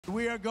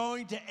We are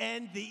going to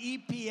end the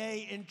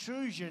EPA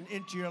intrusion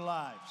into your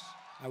lives.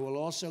 I will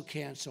also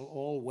cancel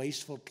all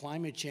wasteful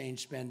climate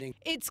change spending.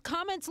 It's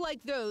comments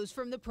like those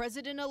from the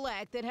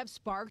president-elect that have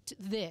sparked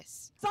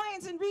this.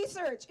 Science and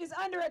research is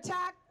under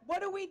attack.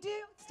 What do?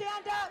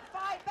 Stand up,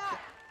 fight back.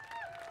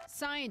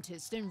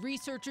 Scientists and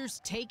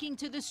researchers taking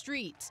to the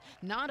streets,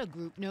 not a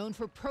group known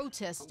for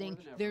protesting.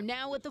 They're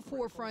now at the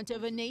forefront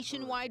of a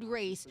nationwide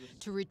race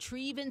to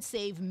retrieve and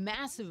save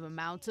massive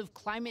amounts of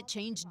climate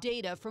change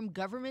data from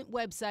government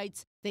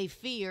websites. They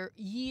fear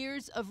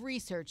years of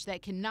research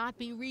that cannot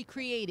be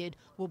recreated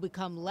will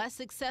become less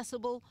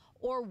accessible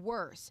or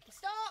worse.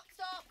 Stop!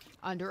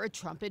 Under a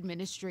Trump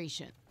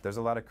administration. There's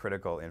a lot of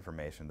critical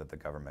information that the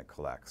government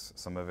collects.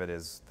 Some of it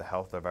is the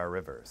health of our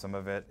river. Some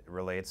of it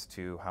relates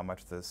to how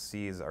much the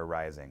seas are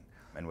rising.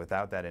 And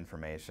without that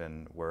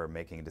information, we're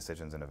making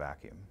decisions in a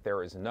vacuum.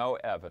 There is no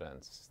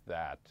evidence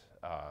that,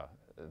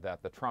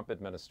 that the Trump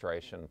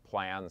administration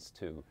plans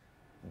to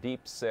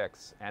deep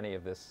six any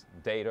of this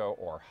data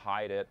or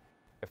hide it.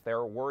 If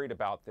they're worried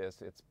about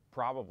this, it's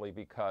probably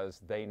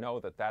because they know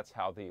that that's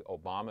how the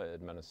Obama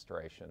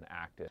administration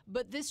acted.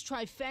 But this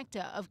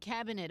trifecta of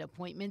cabinet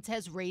appointments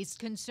has raised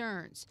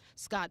concerns.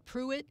 Scott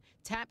Pruitt,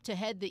 tapped to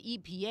head the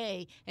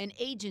EPA, an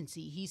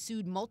agency he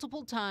sued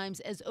multiple times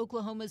as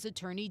Oklahoma's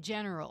Attorney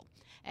General.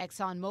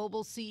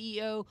 ExxonMobil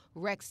CEO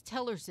Rex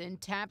Tillerson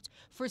tapped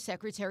for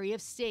Secretary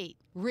of State.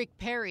 Rick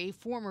Perry,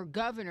 former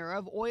governor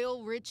of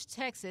oil-rich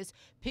Texas,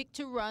 picked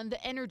to run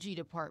the Energy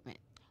Department.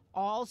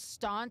 All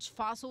staunch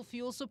fossil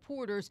fuel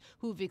supporters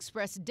who've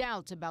expressed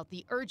doubts about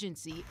the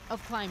urgency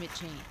of climate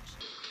change.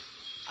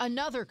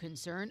 Another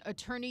concern,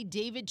 attorney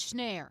David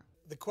Schneier.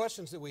 The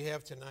questions that we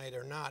have tonight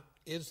are not,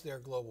 is there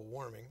global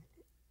warming?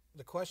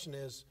 The question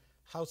is,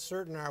 how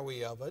certain are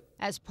we of it?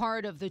 As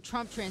part of the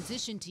Trump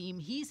transition team,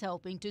 he's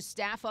helping to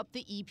staff up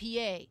the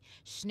EPA.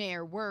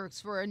 Schneier works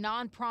for a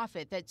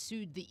nonprofit that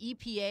sued the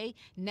EPA,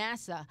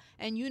 NASA,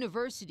 and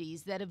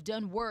universities that have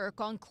done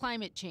work on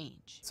climate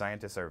change.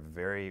 Scientists are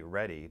very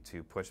ready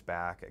to push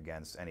back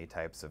against any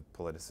types of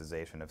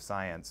politicization of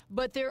science.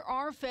 But there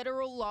are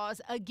federal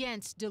laws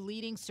against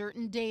deleting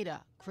certain data.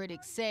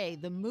 Critics say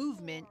the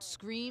movement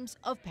screams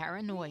of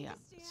paranoia.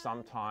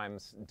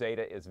 Sometimes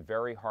data is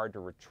very hard to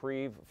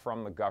retrieve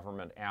from the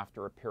government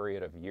after a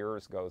period of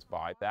years goes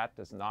by. That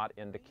does not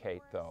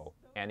indicate, though,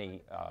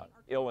 any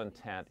ill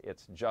intent.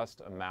 It's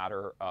just a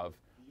matter of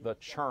the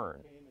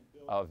churn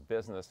of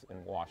business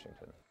in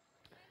Washington.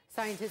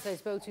 Scientists I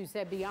spoke to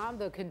said beyond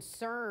the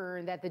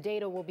concern that the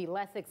data will be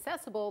less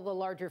accessible, the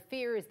larger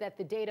fear is that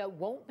the data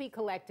won't be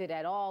collected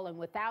at all, and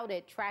without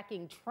it,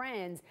 tracking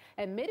trends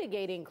and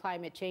mitigating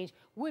climate change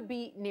would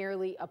be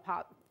nearly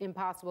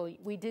impossible.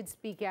 We did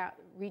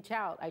reach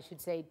out, I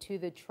should say, to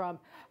the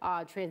Trump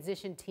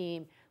transition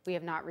team. We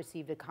have not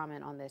received a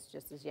comment on this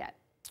just as yet.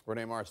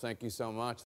 Rene Marsh, thank you so much.